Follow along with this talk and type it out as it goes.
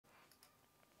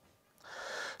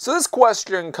So this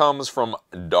question comes from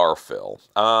Darfill.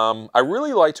 I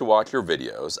really like to watch your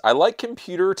videos. I like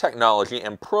computer technology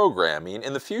and programming.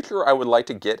 In the future, I would like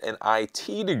to get an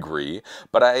IT degree,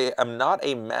 but I am not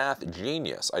a math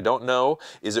genius. I don't know,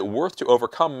 is it worth to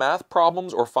overcome math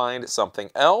problems or find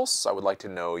something else? I would like to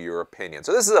know your opinion.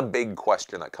 So this is a big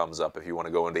question that comes up if you want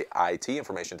to go into IT,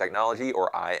 information technology,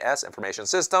 or IS, information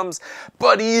systems.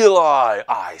 But Eli,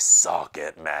 I suck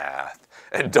at math.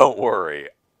 And don't worry,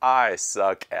 I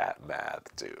suck at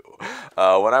math too.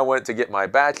 When I went to get my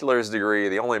bachelor's degree,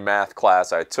 the only math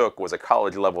class I took was a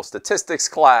college level statistics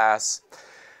class.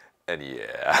 And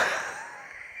yeah,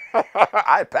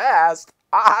 I passed.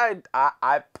 I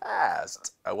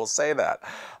passed. I will say that.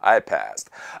 I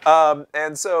passed.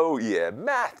 And so, yeah,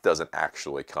 math doesn't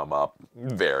actually come up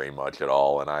very much at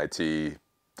all in IT.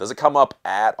 Does it come up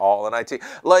at all in IT?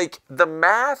 Like, the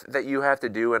math that you have to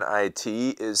do in IT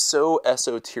is so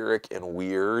esoteric and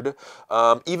weird.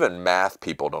 Even math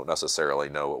people don't necessarily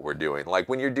know what we're doing. Like,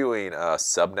 when you're doing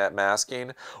subnet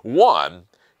masking, one,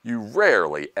 you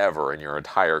rarely ever in your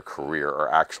entire career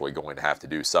are actually going to have to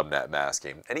do subnet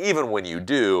masking. And even when you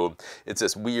do, it's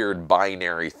this weird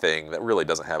binary thing that really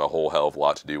doesn't have a whole hell of a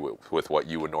lot to do with what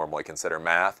you would normally consider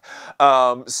math.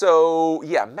 So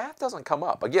yeah, math doesn't come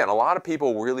up. Again, a lot of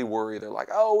people really worry. They're like,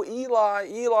 oh,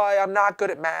 Eli, I'm not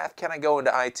good at math. Can I go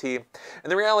into IT?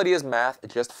 And the reality is math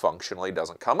just functionally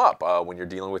doesn't come up. When you're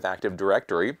dealing with Active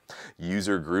Directory,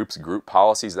 user groups, group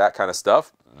policies, that kind of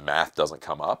stuff, math doesn't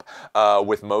come up.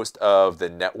 With most of the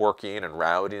networking and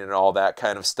routing and all that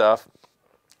kind of stuff,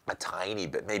 a tiny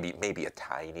bit, maybe a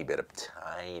tiny bit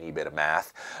of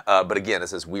math. But again,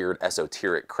 it's this weird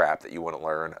esoteric crap that you want to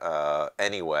learn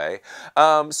anyway.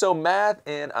 So math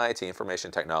in IT,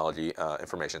 information technology,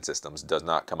 information systems, does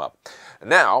not come up.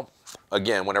 Now,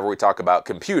 again, whenever we talk about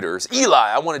computers,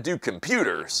 Eli, I want to do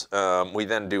computers. We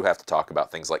then do have to talk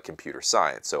about things like computer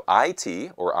science. So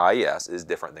IT, or IS, is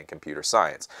different than computer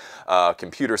science.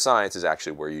 Computer science is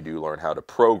actually where you do learn how to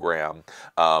program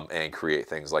and create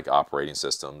things like operating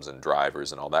systems and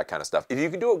drivers and all that kind of stuff. If you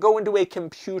can go into a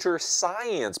computer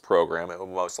science program, it will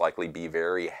most likely be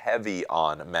very heavy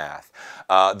on math.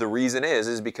 The reason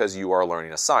is because you are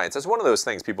learning a science. That's one of those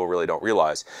things people really don't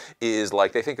realize, is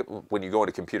like they think when you go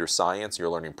into computer science, you're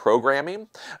learning programming,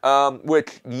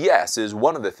 which, yes, is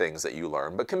one of the things that you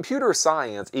learn, but computer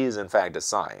science is, in fact, a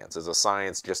science. It's a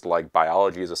science just like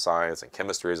biology is a science, and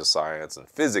chemistry is a science, and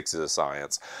physics is a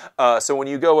science. So when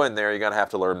you go in there, you're going to have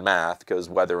to learn math, because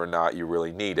whether or not you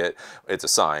really need it, it's a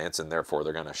science, and therefore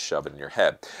they're going to shove it in your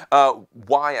head.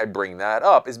 Why I bring that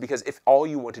up is because if all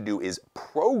you want to do is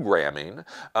programming,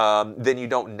 then you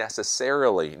don't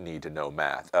necessarily need to know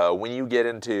math. When you get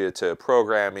into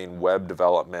programming, web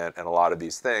development, and a lot of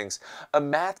these things,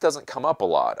 math doesn't come up a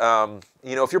lot.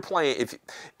 You know, if you're playing,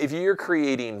 if you're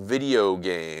creating video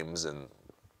games and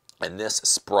this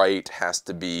sprite has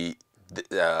to be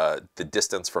the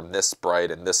distance from this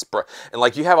sprite and this sprite, and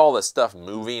like you have all this stuff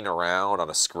moving around on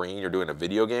a screen, you're doing a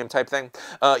video game type thing,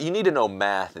 you need to know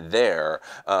math there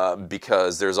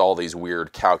because there's all these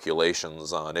weird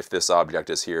calculations on if this object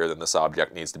is here, then this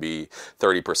object needs to be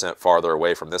 30% farther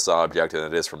away from this object than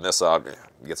it is from this object.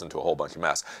 It gets into a whole bunch of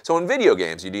mess. So in video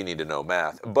games, you do need to know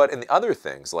math, but in the other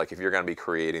things, like if you're going to be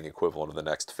creating the equivalent of the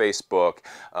next Facebook,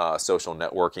 social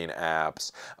networking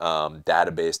apps,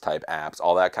 database type apps,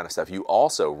 all that kind of stuff, you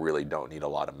also really don't need a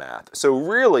lot of math. So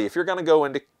really, if you're going to go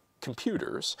into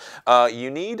computers, you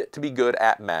need to be good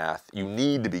at math. You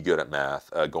need to be good at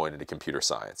math going into computer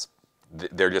science.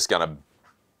 They're just going to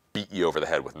beat you over the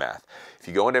head with math. If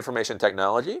you go into information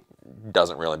technology,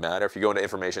 doesn't really matter. If you go into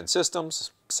information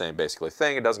systems, same basically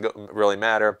thing, it doesn't really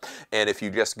matter. And if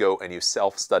you just go and you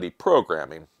self-study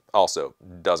programming, also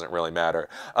doesn't really matter.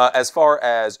 As far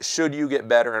as should you get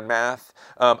better in math,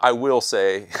 I will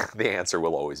say the answer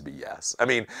will always be yes. I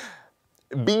mean,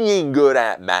 being good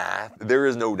at math, there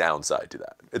is no downside to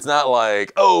that. It's not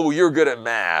like, oh, you're good at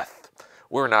math,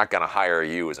 we're not going to hire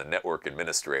you as a network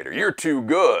administrator. You're too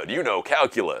good. You know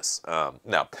calculus.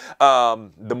 No.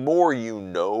 The more you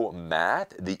know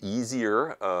math, the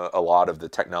easier a lot of the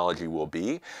technology will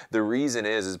be. The reason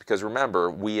is because remember,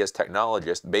 we as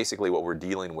technologists, basically what we're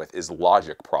dealing with is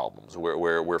logic problems.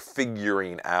 We're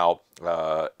figuring out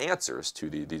answers to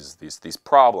these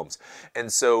problems.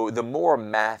 And so the more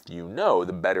math you know,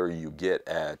 the better you get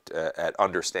at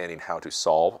understanding how to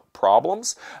solve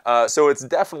problems. So it's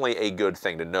definitely a good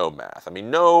thing to know math. I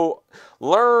mean,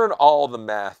 learn all the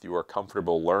math you are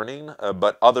comfortable learning,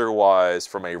 but otherwise,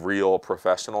 from a real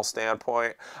professional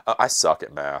standpoint, I suck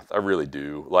at math. I really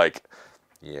do. Like,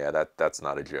 Yeah, that's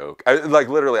not a joke. Like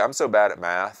literally, I'm so bad at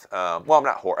math. Well, I'm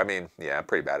not I mean, yeah, I'm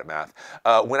pretty bad at math.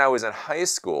 When I was in high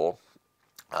school,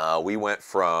 we went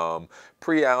from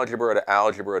pre-algebra to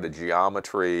algebra to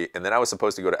geometry, and then I was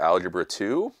supposed to go to algebra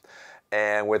 2.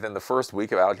 And within the first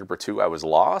week of Algebra 2, I was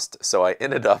lost. So I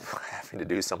ended up having to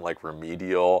do some like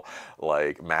remedial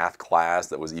like math class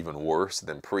that was even worse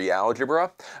than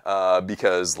pre-algebra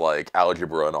because like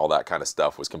algebra and all that kind of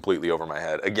stuff was completely over my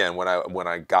head. Again, when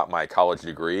I got my college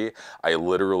degree, I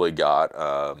literally got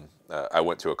I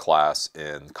went to a class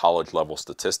in college level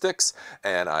statistics,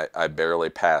 and I barely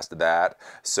passed that.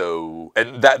 So,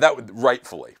 and that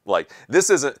rightfully, like this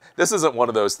isn't one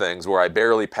of those things where I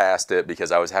barely passed it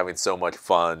because I was having so much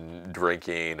fun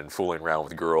drinking and fooling around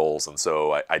with girls, and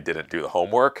so I didn't do the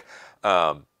homework.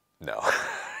 No,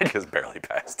 I just barely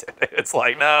passed it. It's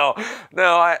like no,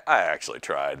 I actually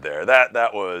tried there.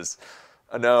 That was.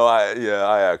 No,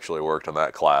 I actually worked on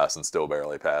that class and still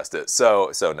barely passed it.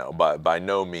 So no, by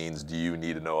no means do you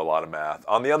need to know a lot of math.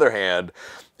 On the other hand,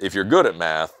 if you're good at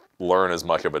math, learn as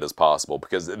much of it as possible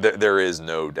because there is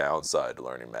no downside to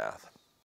learning math.